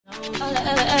All I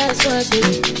ever asked was you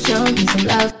show me some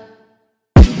love.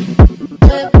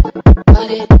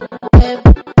 Got it,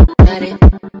 got it,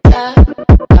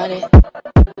 got it.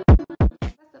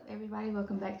 What's up, everybody?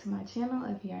 Welcome back to my channel.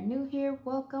 If you are new here,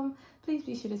 welcome. Please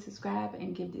be sure to subscribe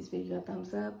and give this video a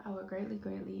thumbs up. I would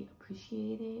greatly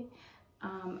appreciate it.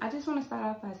 I just want to start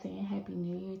off by saying Happy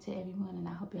New Year to everyone, and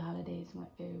I hope your holidays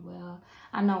went very well.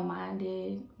 I know mine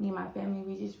did. Me and my family,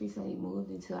 we just recently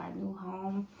moved into our new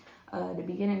home the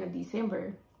beginning of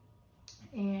December,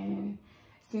 and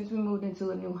since we moved into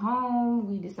a new home,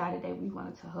 we decided that we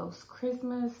wanted to host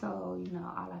Christmas. So, you know,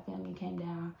 all our family came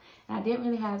down, and I didn't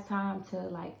really have time to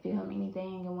like film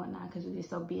anything and whatnot because we were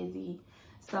so busy.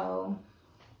 So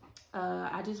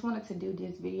I just wanted to do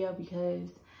this video because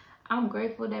I'm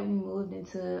grateful that we moved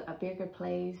into a bigger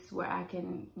place where I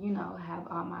can, you know, have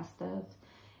all my stuff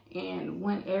in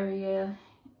one area.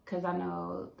 Because I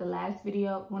know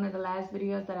one of the last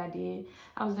videos that I did,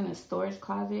 I was in a storage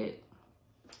closet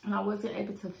and I wasn't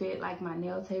able to fit like my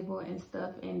nail table and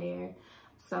stuff in there.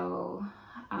 So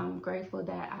I'm grateful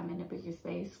that I'm in a bigger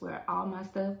space where all my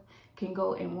stuff can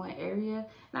go in one area.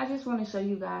 And I just want to show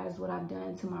you guys what I've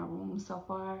done to my room so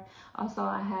far. Also,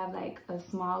 I have like a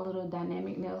small little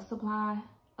dynamic nail supply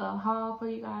haul for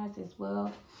you guys as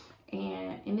well.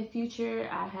 And in the future,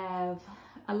 I have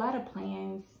a lot of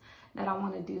plans that I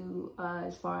want to do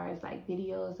as far as like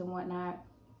videos and whatnot.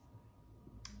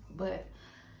 But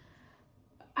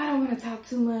I don't want to talk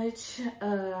too much.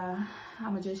 I'm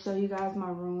gonna just show you guys my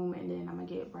room, and then I'm gonna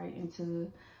get right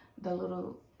into the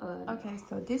little okay,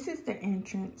 so this is the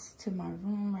entrance to my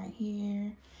room right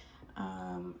here.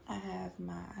 I have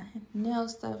my nail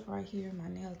stuff right here, my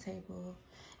nail table,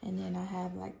 and then I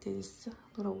have like this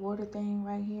little water thing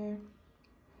right here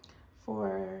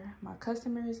for my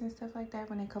customers and stuff like that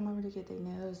when they come over to get their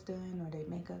nails done or their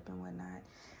makeup and whatnot.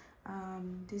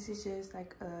 This is just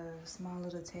like a small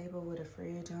little table with a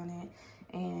fridge on it,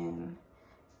 and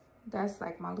that's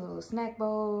like my little snack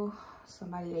bowl.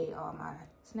 Somebody ate all my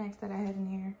snacks that I had in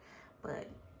here, but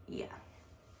yeah.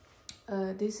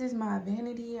 This is my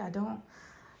vanity. I don't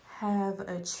have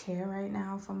a chair right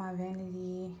now for my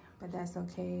vanity, but that's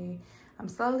okay. I'm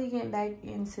slowly getting back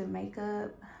into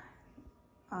makeup,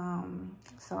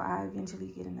 so I eventually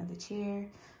get another chair,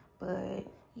 but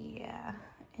yeah.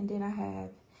 And then I have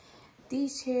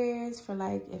these chairs for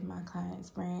like if my clients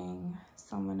bring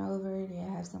someone over, they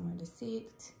have somewhere to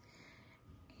sit.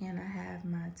 And I have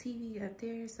my TV up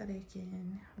there so they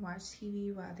can watch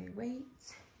TV while they wait.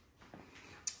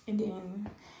 And then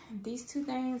these two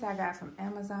things I got from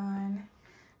Amazon.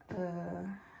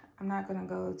 I'm not gonna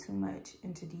go too much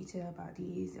into detail about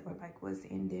these or like what's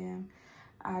in them.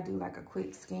 I'll do like a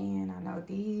quick scan. I know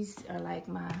these are like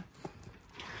my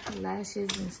lashes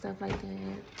and stuff like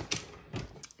that.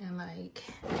 And like,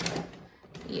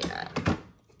 yeah,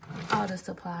 all the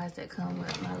supplies that come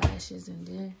with my lashes. And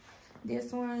then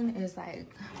this one is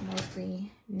like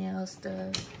mostly nail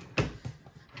stuff,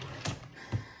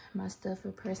 my stuff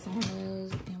for pressing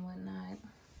nails and whatnot.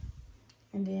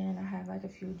 And then I have like a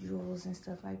few jewels and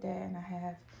stuff like that. And I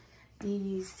have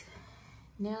these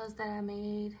nails that I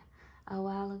made a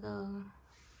while ago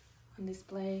on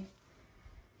display.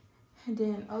 And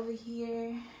then over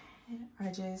here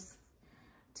are just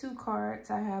two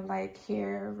carts. I have like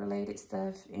hair related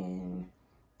stuff in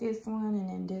this one, and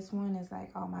then this one is like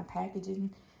all my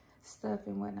packaging stuff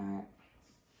and whatnot.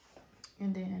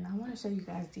 And then I want to show you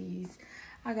guys these.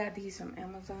 I got these from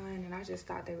Amazon, and I just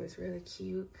thought they was really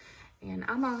cute. And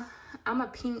I'm a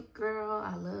pink girl.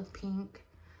 I love pink,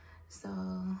 so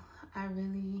I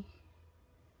really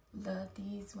loved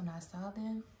these when I saw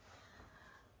them.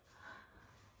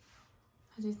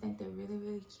 I just think they're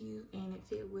really cute, and it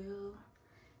fit well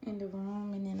in the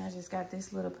room. And then I just got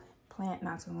this little plant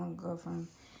not too long ago from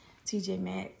TJ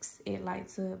Maxx. It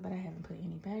lights up, but I haven't put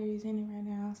any batteries in it right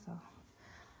now, so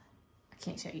I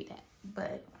can't show you that.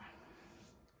 But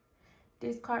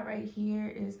this cart right here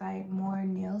is like more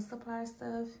nail supply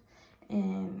stuff,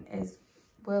 and as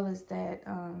well as that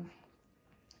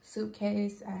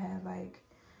suitcase, I have like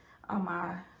all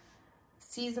my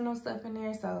seasonal stuff in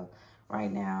there. So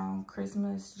right now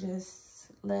Christmas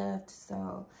just left,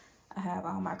 so I have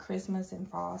all my Christmas and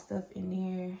fall stuff in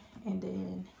there. And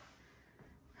then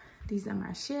these are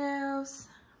my shelves,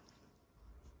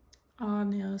 all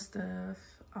nail stuff,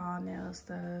 whole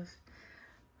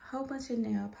bunch of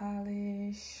nail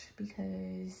polish,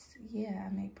 because yeah, I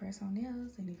make press-on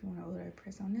nails, and if you want to order a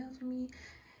press-on nails from me,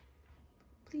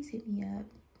 please hit me up.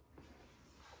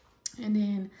 And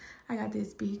then I got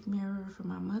this big mirror for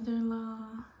my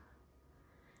mother-in-law,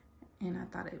 and I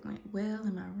thought it went well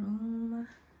in my room.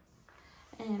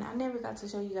 And I never got to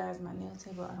show you guys my nail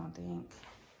table, I don't think.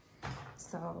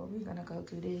 So we're gonna go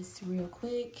through this real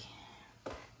quick.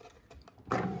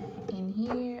 In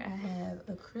here, I have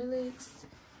acrylics,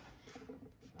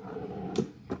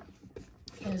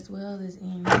 as well as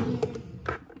in here,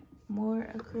 more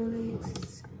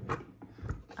acrylics.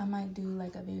 I might do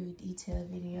like a very detailed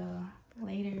video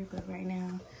later, but right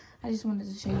now, I just wanted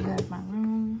to show you guys my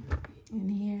room. In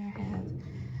here,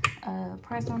 I have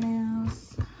press-on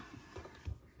nails,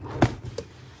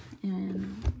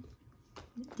 and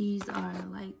these are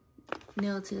like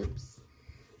nail tips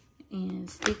and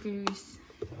stickers.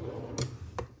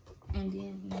 And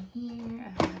then in here,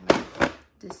 I have like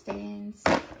the stands,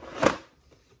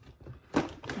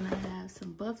 and I have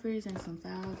some buffers and some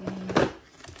files in here.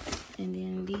 And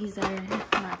then these are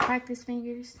my practice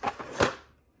fingers.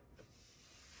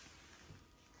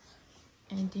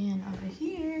 And then over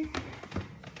here,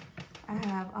 I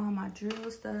have all my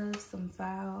drill stuff, some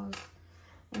files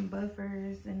and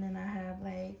buffers. And then I have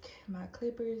like my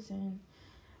clippers and,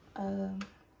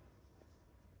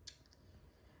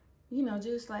 you know,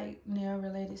 just like nail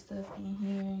related stuff in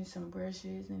here, and some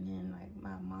brushes. And then like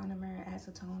my monomer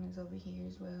acetone is over here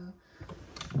as well.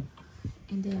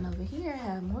 And then over here, I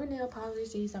have more nail polish.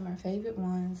 These are my favorite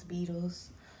ones, Beetles.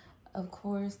 Of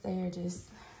course, they are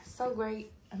just so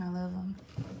great, and I love them.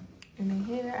 And then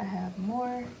here, I have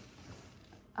more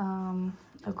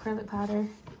acrylic powder.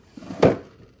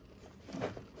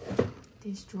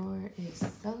 This drawer is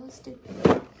so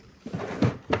stupid.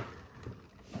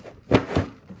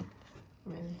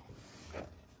 Really.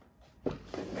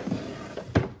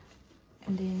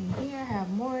 And then here, I have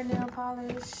more nail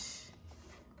polish.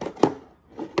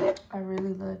 I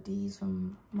really love these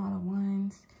from Mono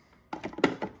Ones.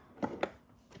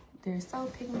 They're so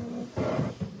pigmented.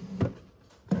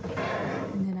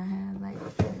 And then I have like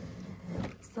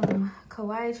some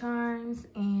kawaii charms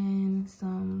and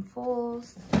some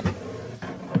foils.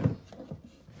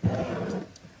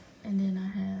 And then I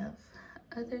have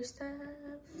other stuff,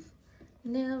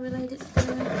 nail related stuff.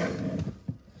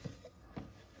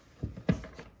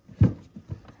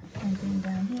 And then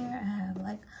down here I have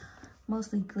like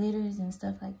mostly glitters and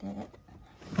stuff like that.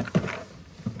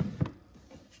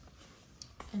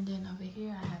 And then over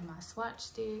here I have my swatch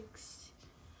sticks.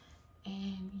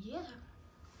 And yeah.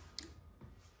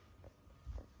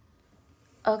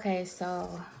 Okay,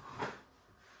 so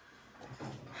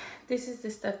this is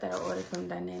the stuff that I ordered from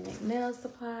Dynamic Nail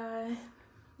Supply.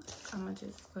 I'm gonna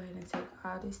just go ahead and take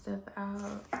all this stuff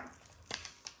out.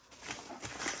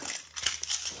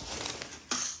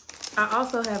 I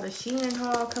also have a Shein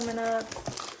haul coming up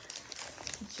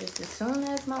just as soon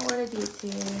as my order gets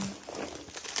here.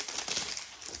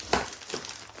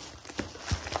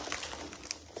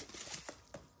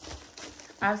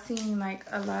 I've seen like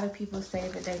a lot of people say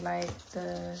that they like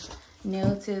the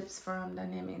nail tips from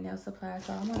Dynamic Nail Supply,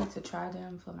 so I wanted to try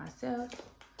them for myself.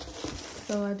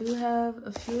 So I do have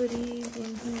a few of these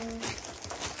in here.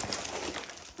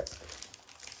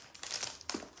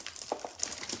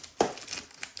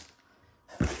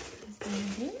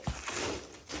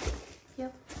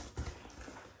 Yep.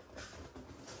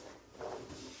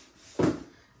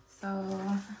 So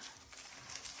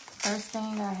first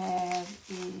thing I have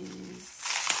is,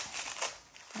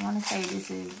 I want to say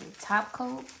this is the top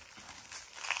coat.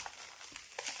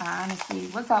 I honestly,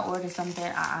 once I order something,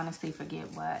 I honestly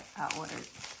forget what I ordered.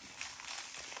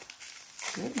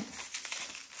 Goodness.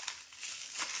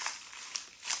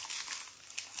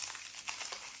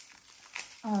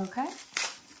 Okay.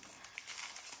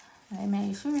 I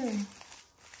made sure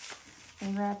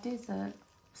they wrap this up.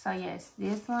 So yes,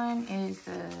 this one is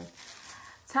the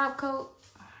top coat.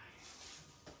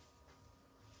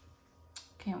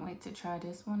 Can't wait to try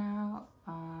this one out.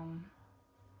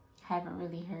 Haven't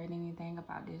really heard anything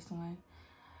about this one.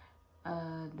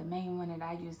 The main one that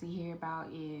I usually hear about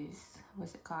is,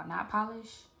 what's it called? Knot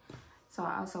polish. So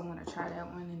I also want to try that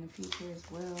one in the future as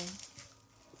well.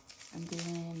 And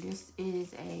then this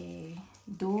is a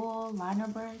dual liner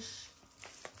brush.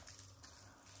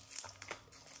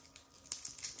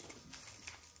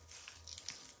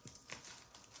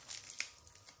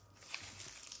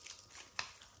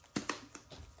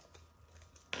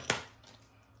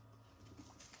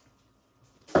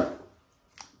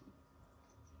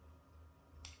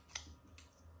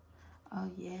 Oh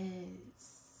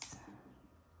yes,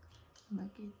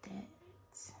 look at that,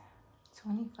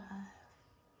 25,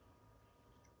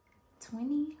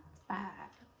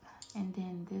 and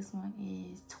then this one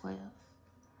is 12.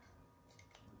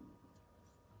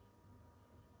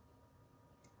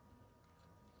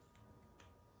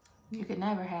 You could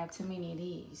never have too many of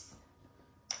these,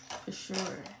 for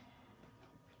sure.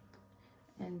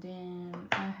 And then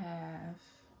I have,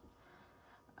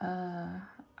 I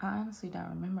honestly don't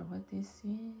remember what this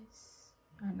is.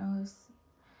 I know it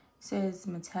says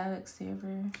metallic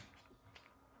silver.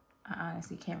 I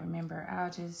honestly can't remember. I'll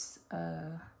just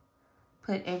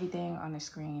put everything on the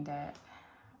screen that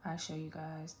I show you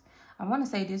guys. I want to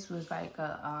say this was like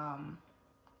a,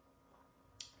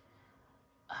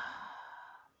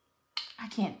 I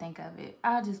can't think of it.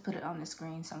 I'll just put it on the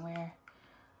screen somewhere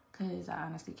because I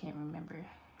honestly can't remember.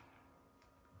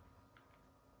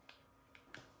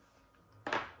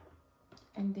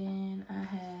 And then I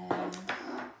have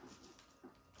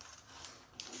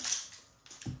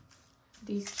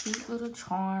these cute little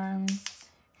charms.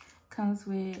 Comes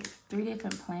with 3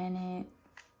 different planet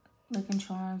looking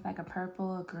charms, like a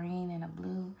purple, a green, and a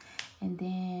blue. And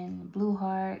then blue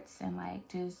hearts and like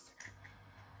just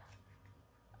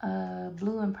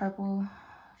blue and purple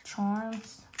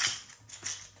charms.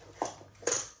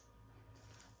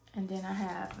 And then I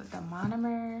have the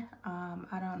monomer.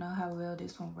 I don't know how well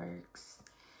this one works.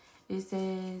 It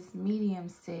says medium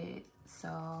set,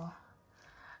 so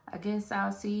I guess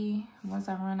I'll see once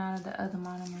I run out of the other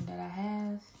monomer that I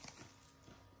have.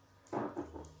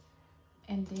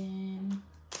 And then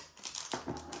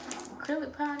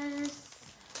acrylic powders.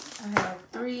 I have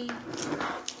 3.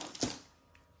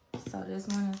 So this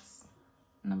one is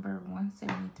number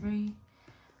 173.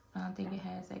 I don't think it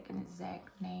has like an exact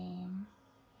name,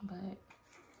 but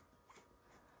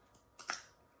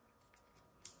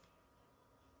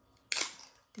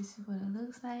this is what it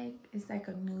looks like. It's like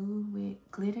a nude with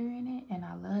glitter in it, and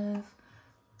I love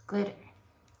glitter.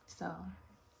 So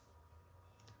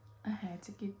I had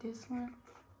to get this one.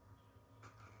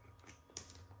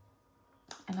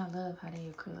 And I love how the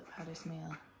acrylic powder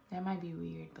smell. That might be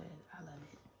weird, but I love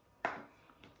it.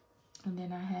 And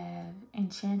then I have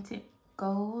Enchanted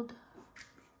Gold.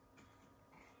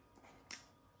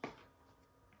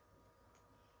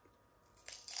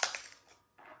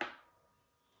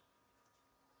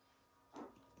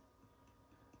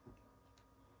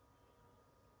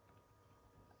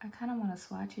 I kind of want to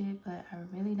swatch it, but I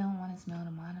really don't want to smell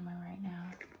the monomer right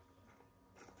now.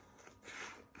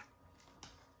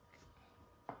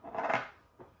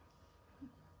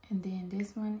 And then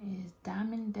this one is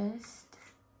Diamond Dust.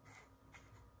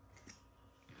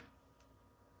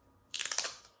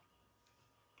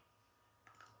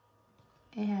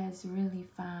 It has really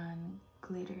fine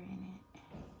glitter in it.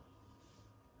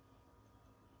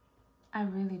 I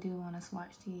really do want to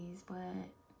swatch these, but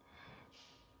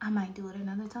I might do it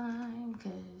another time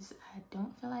because I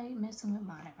don't feel like messing with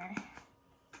monomer.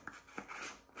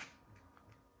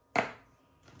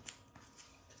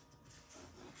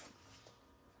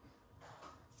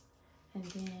 And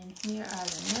then here are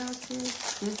the nail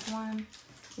sticks. This one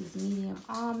is medium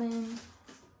almond.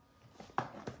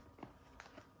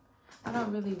 I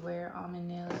don't really wear almond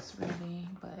nails really,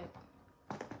 but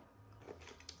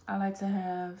I like to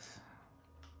have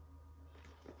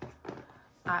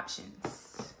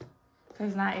options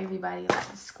because not everybody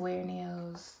likes square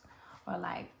nails or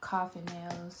like coffin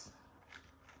nails.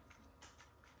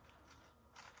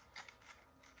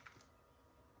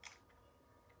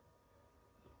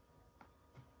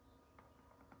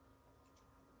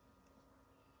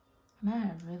 And I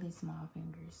have really small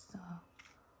fingers, so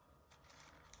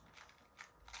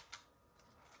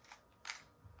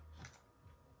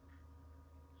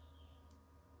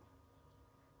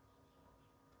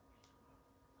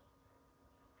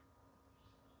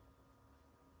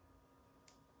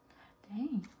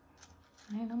dang,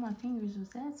 I didn't know my fingers was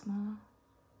that small.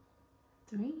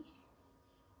 3.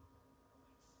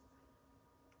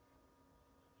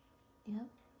 Yep.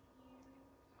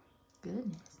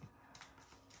 Goodness.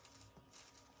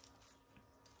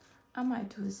 I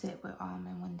might do a set with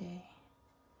almond one day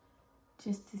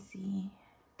just to see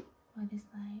what it's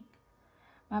like.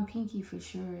 My pinky for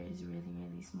sure is really,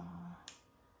 really small.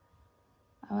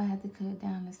 I would have to cut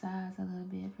down the size a little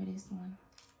bit for this one.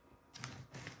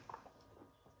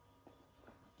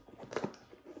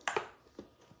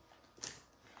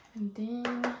 And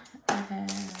then I have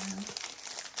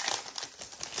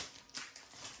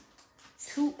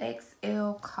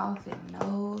 2XL Coffin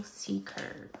Nose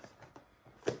C-Curve.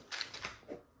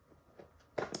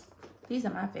 These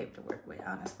are my favorite to work with,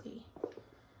 honestly.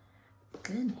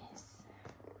 Goodness.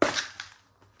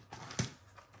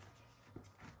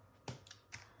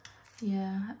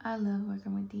 Yeah, I love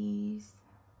working with these.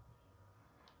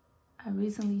 I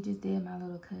recently just did my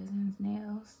little cousin's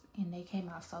nails and they came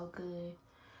out so good.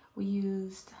 We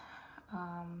used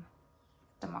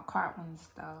the McCart ones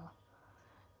though.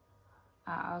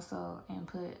 I also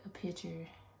input a picture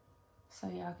so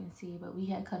y'all can see, but we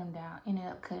had cut them down, ended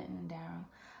up cutting them down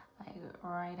like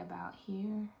right about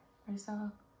here or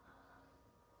so.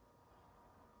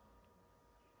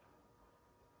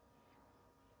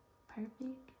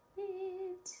 Perfect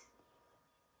fit.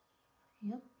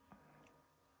 Yep.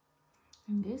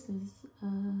 And this is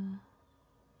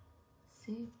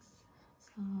 6,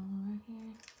 so right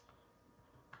here.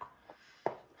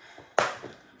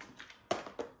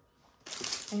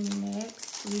 And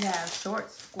next we have short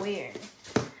square.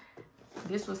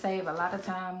 This will save a lot of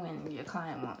time when your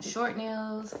client wants short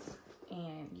nails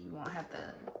and you won't have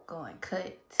to go and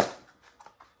cut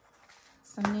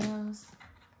some nails.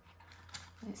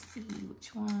 Let's see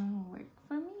which one will work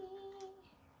for me.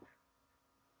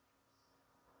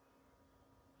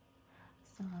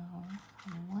 So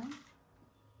 1.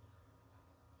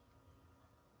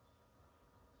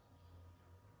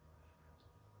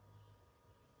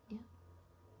 Yep.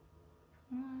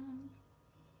 1.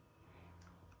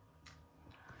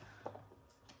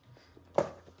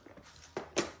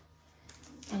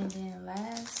 And then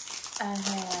last, I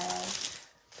have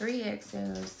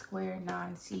 3XL square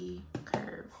non-C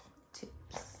curve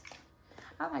tips.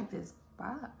 I like this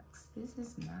box. This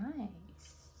is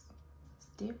nice. It's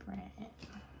different.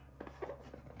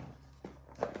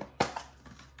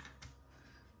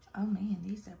 Oh man,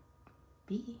 these are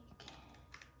big.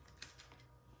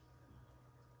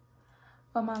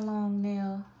 For my long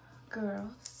nail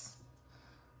girls.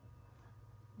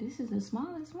 This is the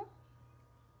smallest one.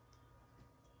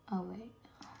 Oh wait,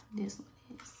 this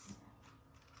one is.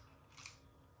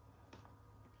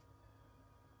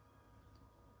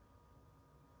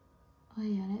 Oh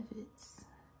yeah, that fits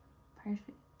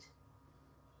perfect.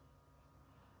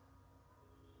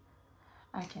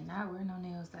 I cannot wear no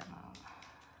nails that long.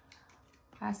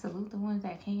 I salute the ones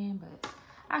that can, but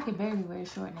I can barely wear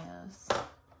short nails.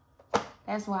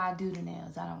 That's why I do the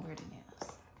nails. I don't wear the nails.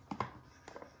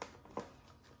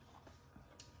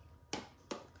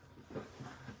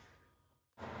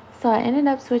 So I ended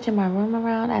up switching my room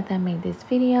around after I made this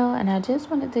video, and I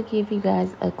just wanted to give you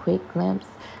guys a quick glimpse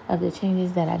of the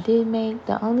changes that I did make.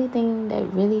 The only thing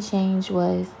that really changed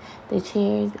was the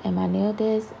chairs and my nail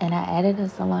desk, and I added a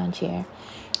salon chair.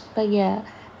 But yeah,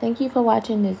 thank you for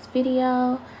watching this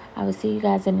video. I will see you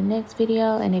guys in the next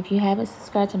video, and if you haven't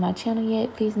subscribed to my channel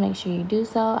yet, please make sure you do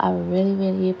so. I would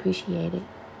really appreciate it.